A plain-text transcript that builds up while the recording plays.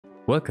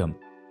Welcome!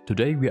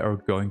 Today we are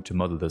going to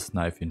model this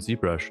knife in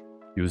ZBrush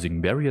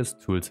using various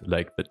tools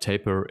like the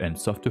Taper and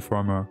Soft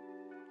Deformer,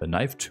 the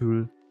Knife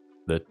tool,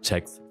 the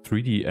Text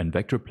 3D and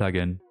Vector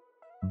plugin,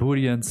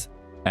 Booleans,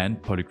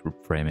 and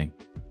Polygroup Framing.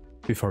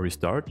 Before we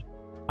start,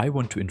 I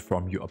want to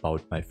inform you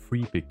about my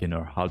free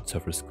beginner hard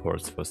surface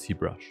course for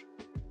ZBrush.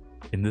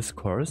 In this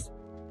course,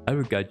 I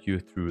will guide you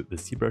through the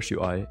ZBrush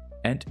UI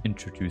and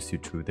introduce you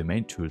to the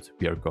main tools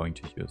we are going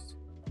to use.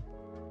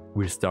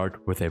 We'll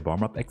start with a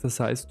warm-up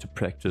exercise to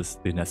practice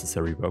the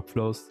necessary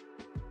workflows,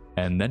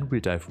 and then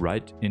we'll dive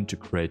right into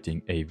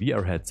creating a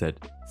VR headset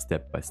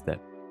step by step.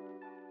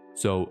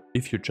 So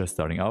if you're just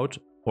starting out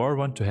or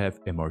want to have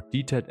a more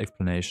detailed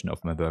explanation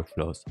of my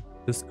workflows,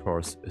 this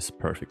course is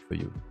perfect for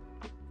you.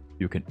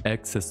 You can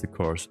access the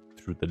course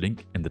through the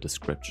link in the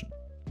description.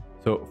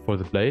 So for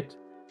the blade,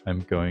 I'm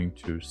going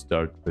to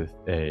start with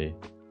a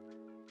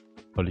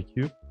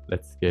Polygroup.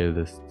 Let's scale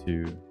this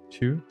to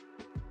 2.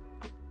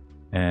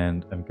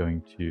 And I'm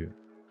going to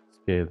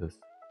scale this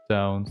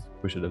down,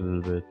 push it a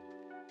little bit.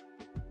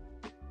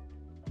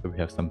 So we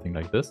have something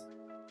like this,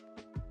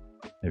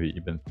 maybe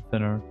even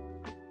thinner.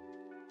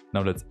 Now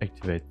let's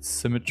activate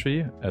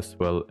symmetry as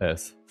well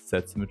as Z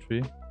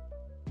symmetry.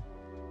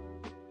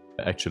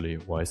 Actually,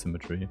 Y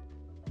symmetry.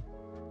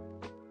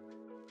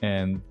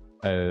 And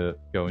I'll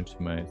go into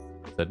my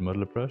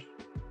ZBrush brush,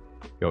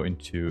 go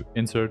into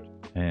Insert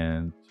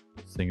and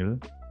Single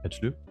Edge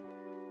Loop.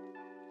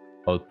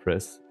 Alt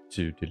press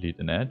to delete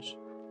an edge,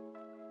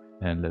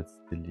 and let's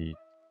delete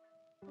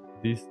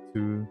these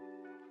two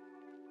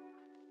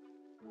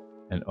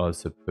and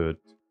also put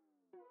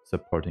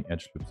supporting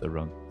edge loops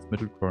around this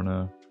middle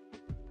corner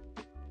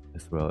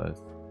as well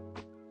as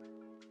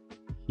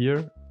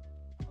here.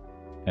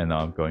 And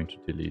now I'm going to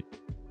delete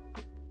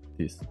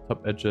these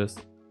top edges.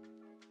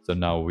 So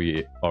now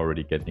we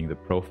already getting the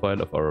profile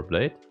of our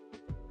blade.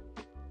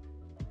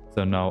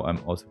 So now I'm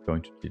also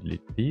going to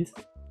delete these,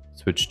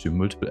 switch to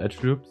multiple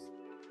edge loops.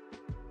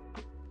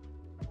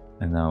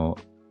 And now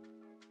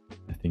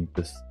I think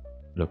this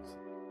looks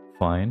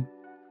fine.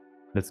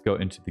 Let's go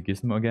into the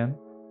gizmo again.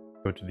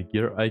 Go to the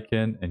gear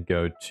icon and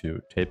go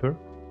to taper.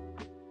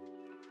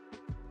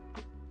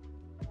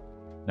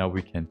 Now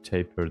we can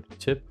taper the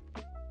tip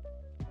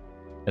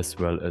as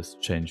well as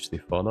change the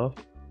fall off.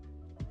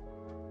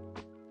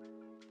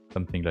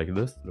 Something like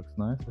this looks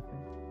nice, I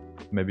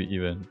think. Maybe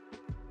even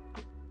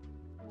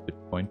a bit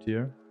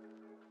pointier.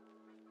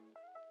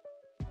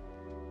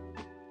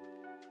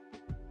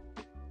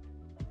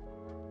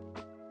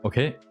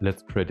 Okay,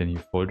 let's create a new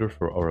folder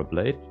for our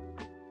blade.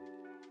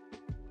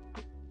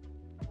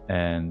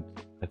 And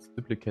let's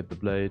duplicate the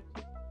blade.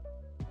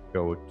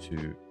 Go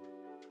to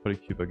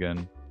Polygroup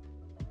again.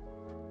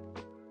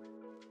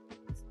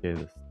 Scale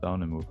this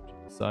down and move to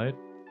the side.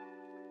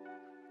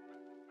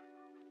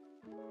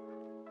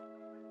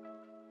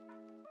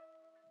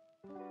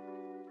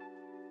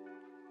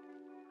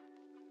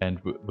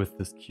 And with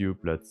this cube,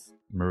 let's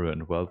mirror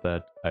and weld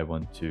that. I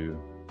want to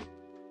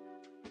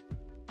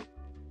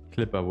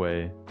clip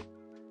away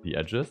the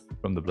edges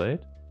from the blade.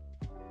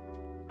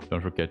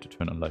 Don't forget to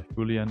turn on live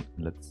boolean.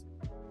 Let's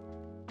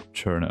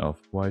turn off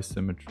Y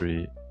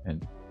symmetry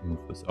and move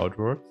this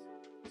outwards.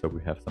 So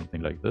we have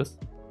something like this.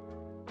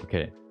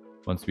 Okay,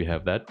 once we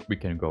have that, we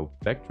can go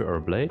back to our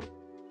blade.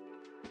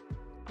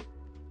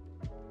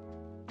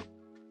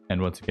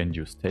 And once again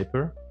use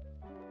taper.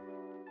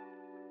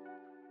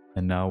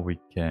 And now we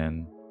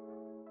can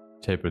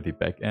taper the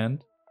back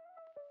end,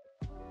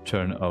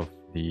 turn off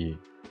the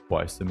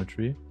Y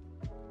symmetry.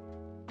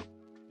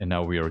 And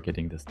now we are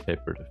getting this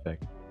tapered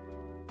effect.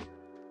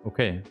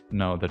 Okay,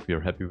 now that we are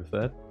happy with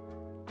that,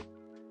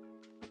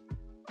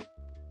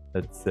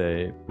 let's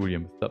say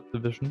Boolean with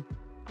subdivision.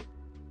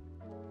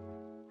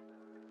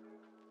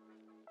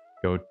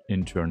 Go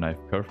into our knife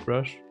curve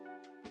brush.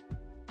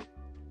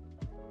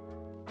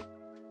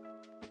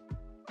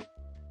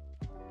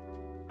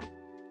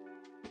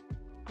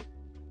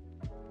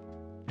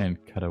 And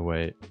cut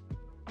away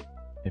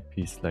a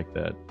piece like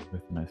that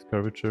with a nice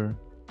curvature.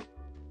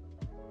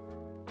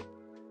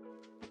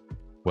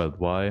 Weld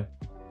Y.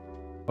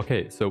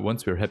 Okay, so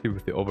once we're happy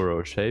with the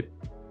overall shape,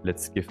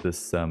 let's give this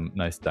some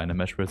nice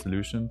Dynamesh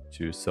resolution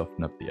to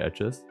soften up the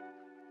edges.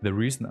 The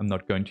reason I'm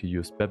not going to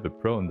use Bevel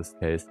Pro in this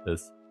case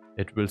is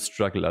it will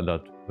struggle a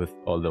lot with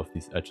all of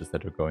these edges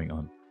that are going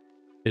on.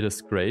 It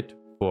is great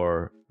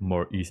for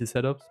more easy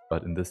setups,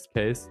 but in this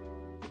case,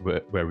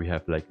 where we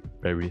have like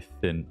very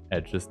thin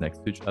edges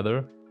next to each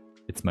other,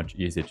 it's much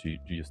easier to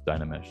use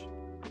Dynamesh.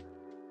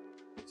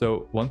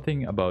 So one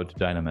thing about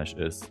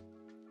Dynamesh is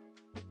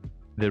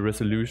the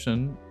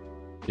resolution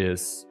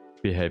is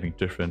behaving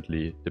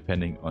differently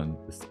depending on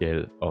the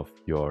scale of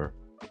your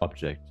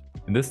object.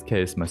 In this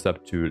case, my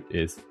subtool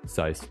is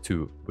size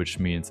 2, which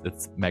means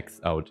it's maxed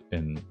out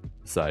in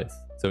size.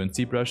 So in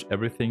ZBrush,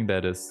 everything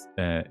that is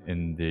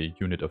in the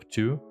unit of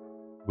 2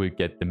 will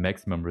get the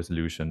maximum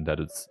resolution that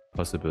is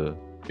possible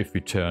if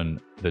we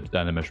turn the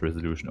Dynamesh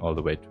resolution all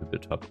the way to the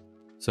top.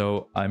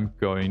 So I'm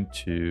going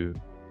to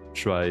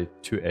try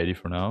 280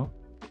 for now.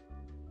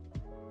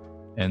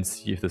 and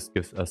see if this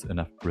gives us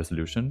enough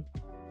resolution.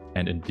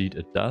 And indeed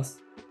it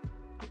does.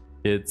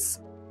 It's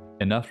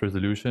enough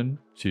resolution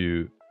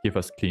to give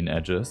us clean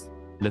edges.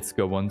 Let's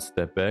go one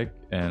step back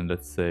and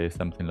let's say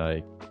something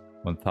like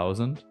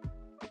 1000.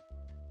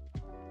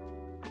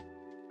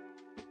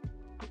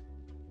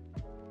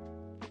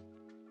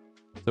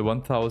 So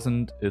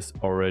 1000 is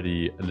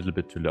already a little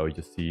bit too low.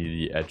 You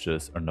see the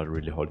edges are not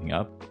really holding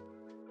up.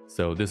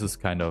 So this is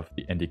kind of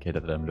the indicator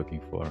that I'm looking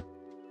for.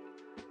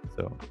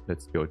 So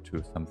let's go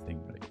to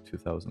something like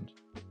 2000.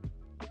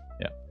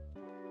 Yeah.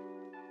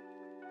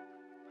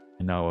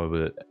 And now I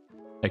will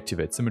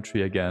activate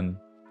symmetry again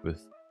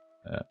with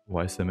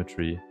Y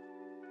symmetry.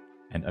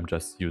 And I'm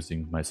just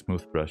using my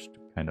smooth brush to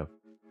kind of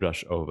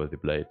brush over the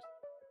blade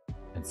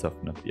and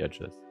soften up the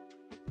edges.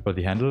 For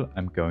the handle,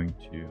 I'm going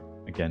to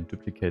again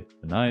duplicate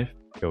the knife,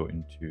 go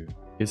into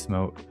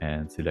Gizmo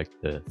and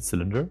select the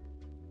cylinder.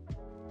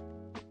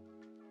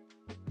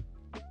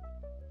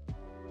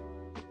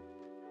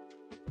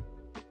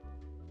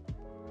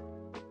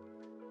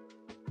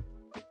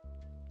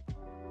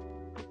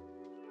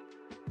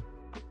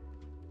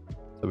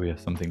 So we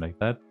have something like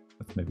that.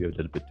 That's maybe a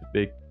little bit too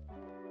big.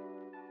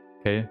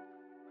 Okay,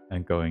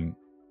 I'm going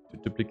to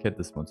duplicate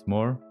this once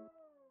more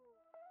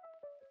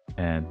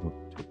and move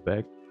it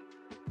back.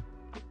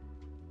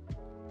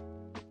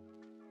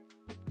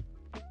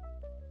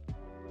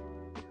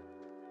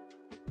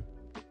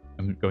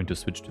 I'm going to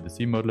switch to the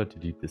Z modeler,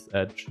 delete this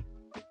edge,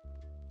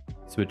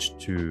 switch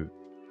to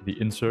the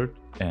insert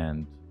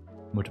and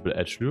multiple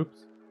edge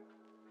loops,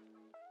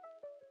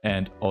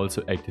 and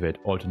also activate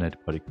alternate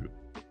polygroup.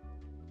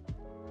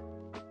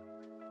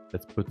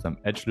 Let's put some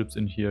edge loops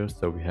in here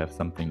so we have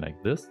something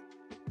like this.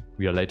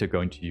 We are later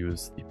going to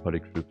use the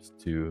polygroups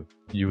to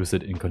use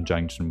it in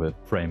conjunction with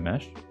frame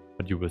mesh,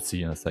 but you will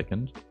see in a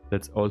second.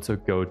 Let's also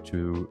go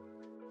to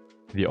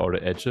the order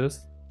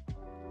edges,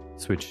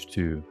 switch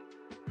to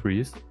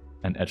crease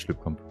and edge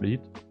loop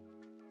complete.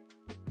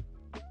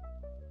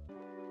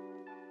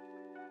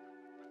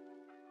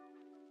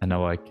 And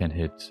now I can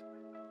hit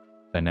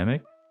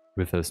dynamic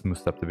with a smooth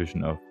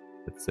subdivision of,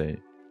 let's say,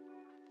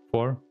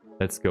 4.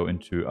 Let's go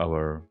into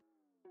our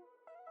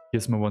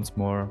Gizmo once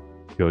more,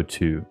 go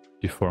to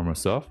Deformer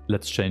Soft.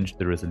 Let's change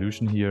the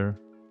resolution here.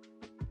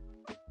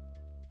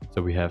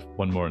 So we have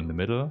one more in the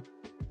middle.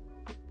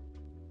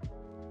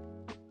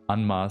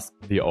 Unmask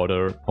the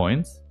order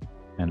points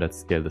and let's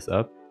scale this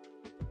up.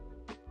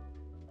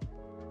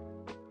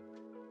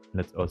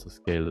 Let's also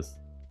scale this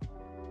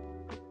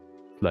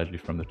slightly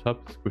from the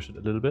top, squish it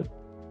a little bit.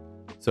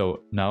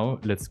 So now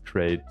let's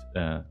create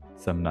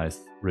some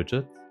nice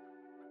ridges.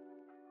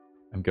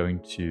 I'm going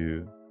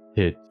to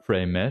hit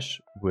frame mesh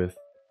with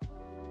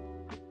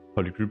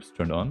polygroups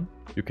turned on.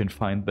 You can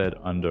find that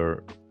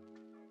under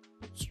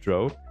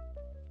stroke,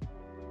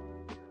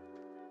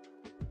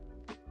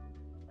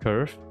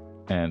 curve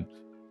and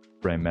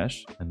frame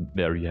mesh, and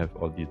there you have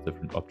all these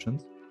different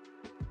options.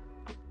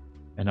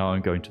 And now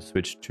I'm going to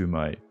switch to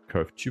my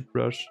curved tube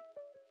brush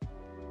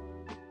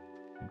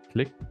and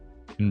click,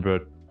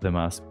 invert the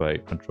mask by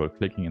control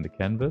clicking in the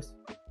canvas,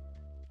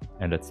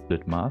 and let's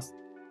split mask.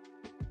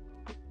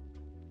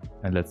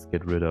 And let's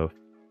get rid of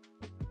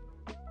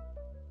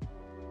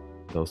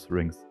those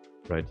rings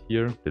right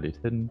here, delete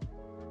hidden.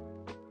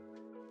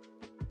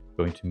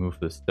 Going to move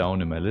this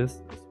down in my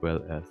list as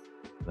well as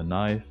the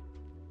knife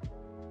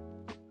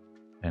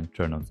and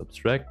turn on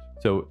subtract.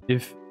 So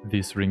if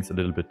these rings are a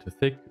little bit too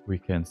thick, we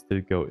can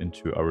still go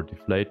into our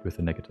deflate with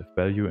a negative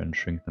value and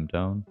shrink them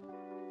down.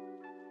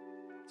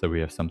 So we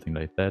have something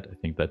like that. I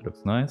think that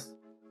looks nice.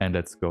 And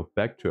let's go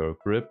back to our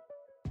grip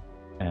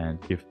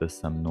and give this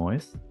some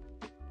noise.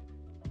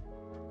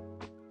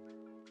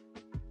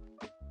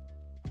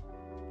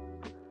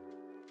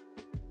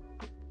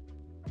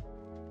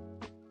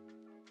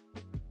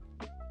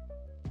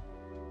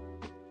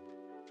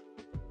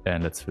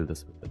 And let's fill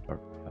this with a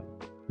dark color.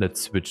 Let's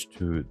switch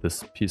to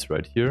this piece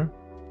right here.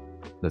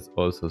 Let's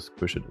also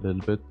squish it a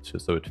little bit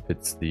just so it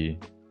fits the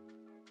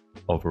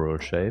overall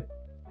shape.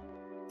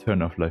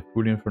 Turn off live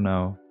boolean for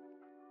now.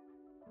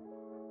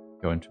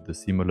 Go into the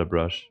Z modeler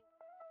brush.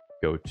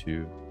 Go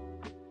to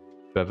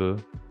bevel.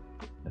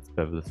 Let's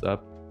bevel this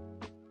up.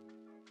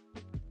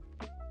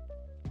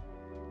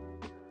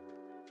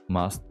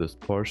 Mask this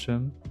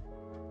portion.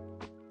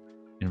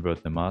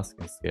 Invert the mask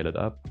and scale it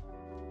up.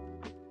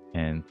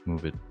 And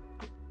move it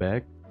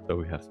back so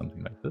we have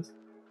something like this.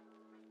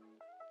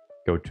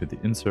 Go to the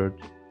insert,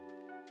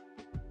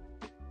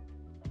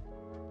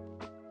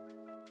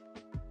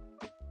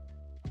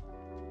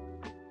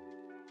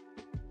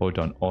 hold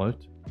down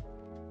Alt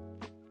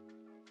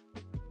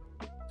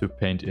to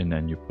paint in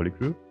a new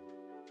polygroup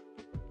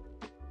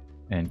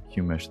and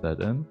Q mesh that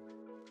in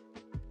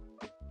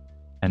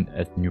and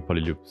add new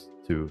polyloops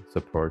to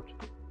support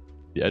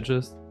the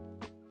edges.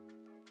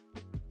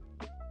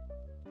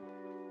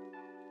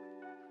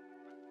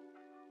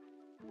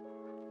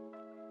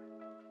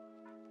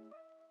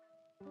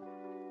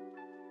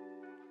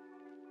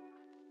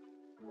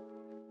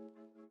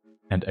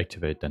 And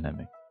activate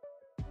dynamic.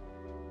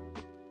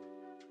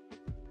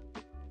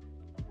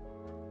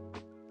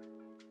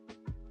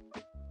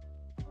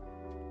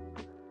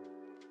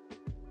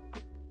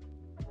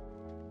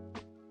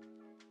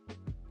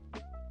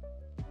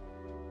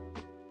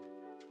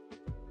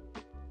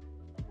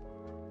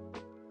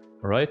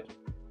 Alright,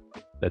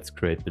 let's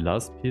create the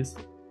last piece.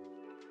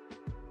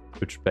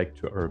 Switch back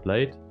to our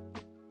blade.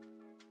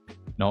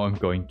 Now I'm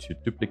going to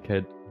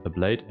duplicate the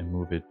blade and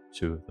move it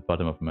to the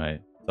bottom of my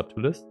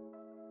subtool list.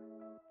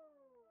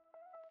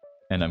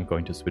 And I'm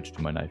going to switch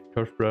to my knife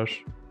curve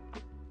brush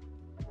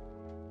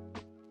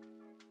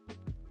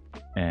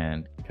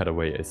and cut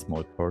away a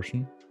small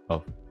portion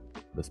of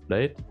this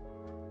blade.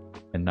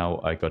 And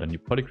now I got a new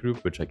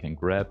polygroup which I can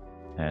grab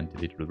and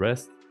delete the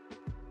rest.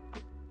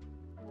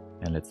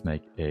 And let's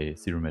make a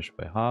zero mesh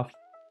by half.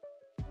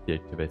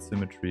 Deactivate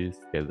symmetry,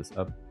 scale this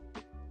up.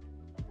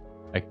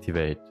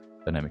 Activate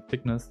dynamic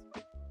thickness.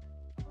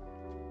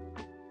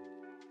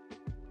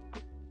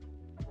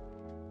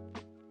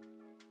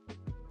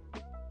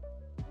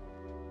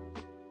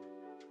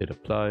 Hit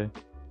apply.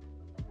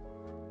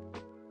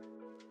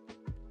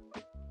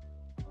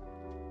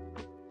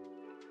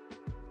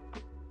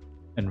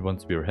 And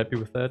once we are happy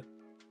with that,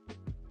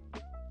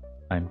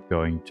 I'm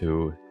going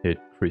to hit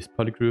crease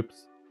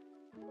polygroups,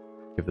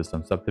 give this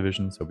some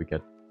subdivision so we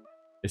get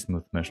a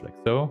smooth mesh like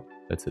so.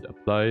 Let's hit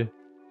apply,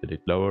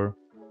 delete lower.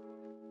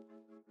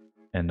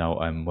 And now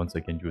I'm once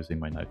again using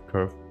my knife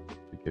curve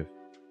to give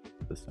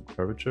this some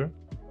curvature.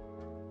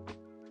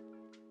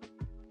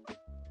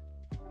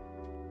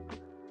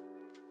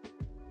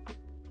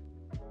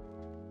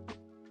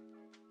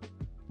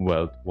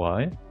 Weld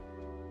Y.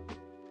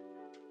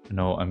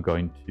 Now I'm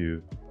going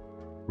to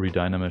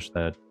redynamesh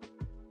that.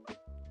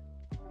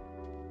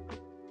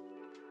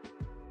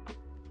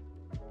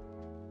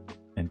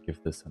 And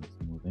give this some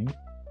smoothing.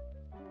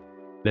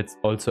 Let's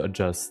also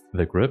adjust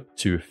the grip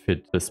to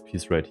fit this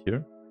piece right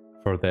here.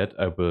 For that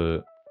I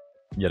will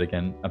yet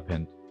again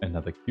append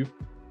another cube.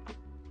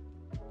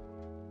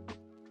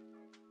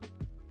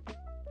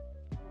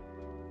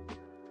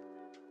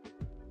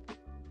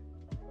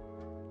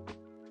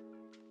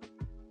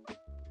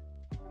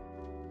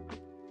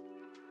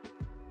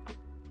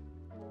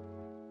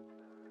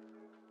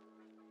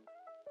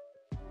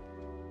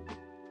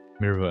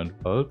 Mirror and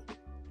weld,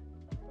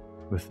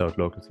 without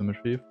local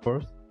symmetry of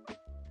course.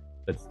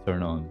 Let's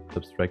turn on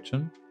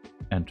subtraction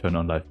and turn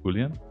on live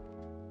boolean.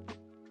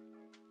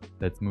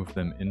 Let's move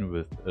them in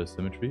with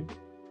symmetry.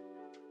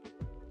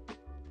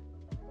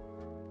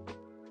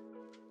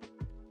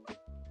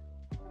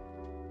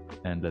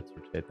 And let's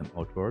rotate them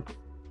outwards.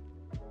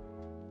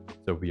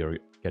 So we are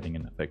getting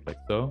an effect like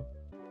so.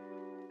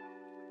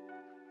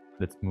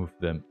 Let's move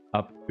them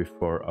up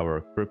before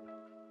our grip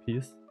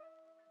piece.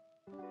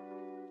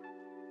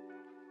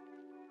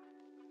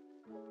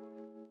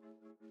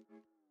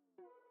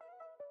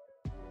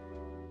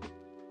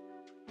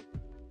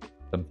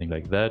 Something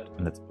like that,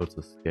 and let's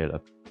also scale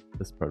up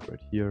this part right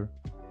here.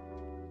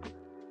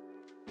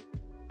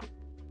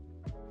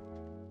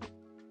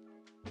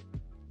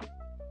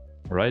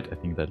 Alright, I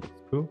think that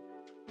looks cool.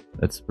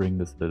 Let's bring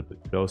this a little bit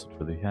closer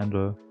to the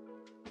handle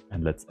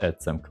and let's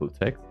add some cool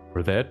text.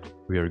 For that,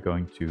 we are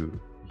going to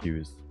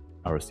use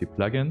RC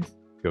plugins,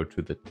 go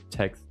to the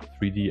text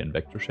 3D and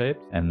vector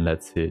shapes, and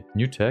let's hit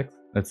new text.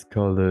 Let's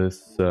call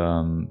this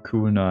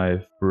Cool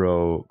Knife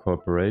Bro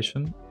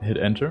Corporation. Hit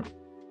enter.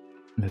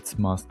 Let's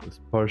mask this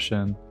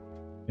portion,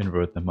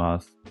 invert the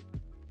mask,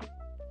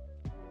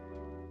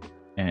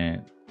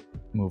 and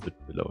move it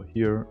below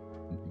here,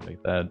 something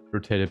like that.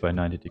 Rotate it by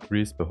 90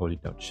 degrees by holding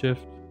down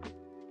shift.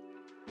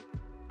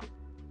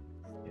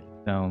 Scale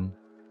it down.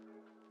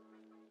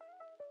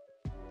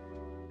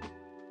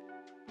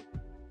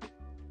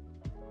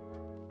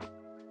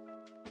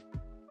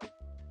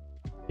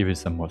 Give it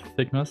some more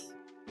thickness.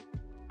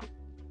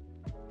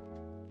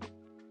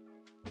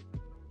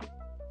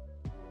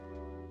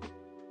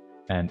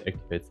 And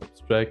activate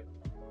subtract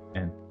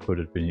and put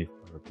it beneath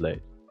our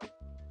blade.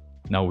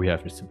 Now we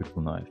have a super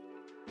cool knife.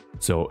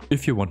 So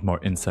if you want more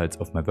insights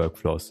of my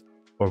workflows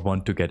or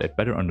want to get a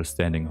better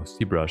understanding of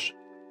ZBrush,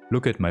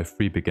 look at my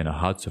free beginner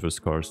hard surface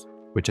course,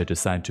 which I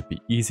designed to be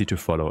easy to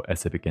follow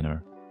as a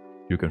beginner.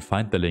 You can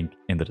find the link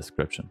in the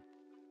description.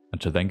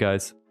 Until then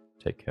guys,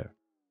 take care.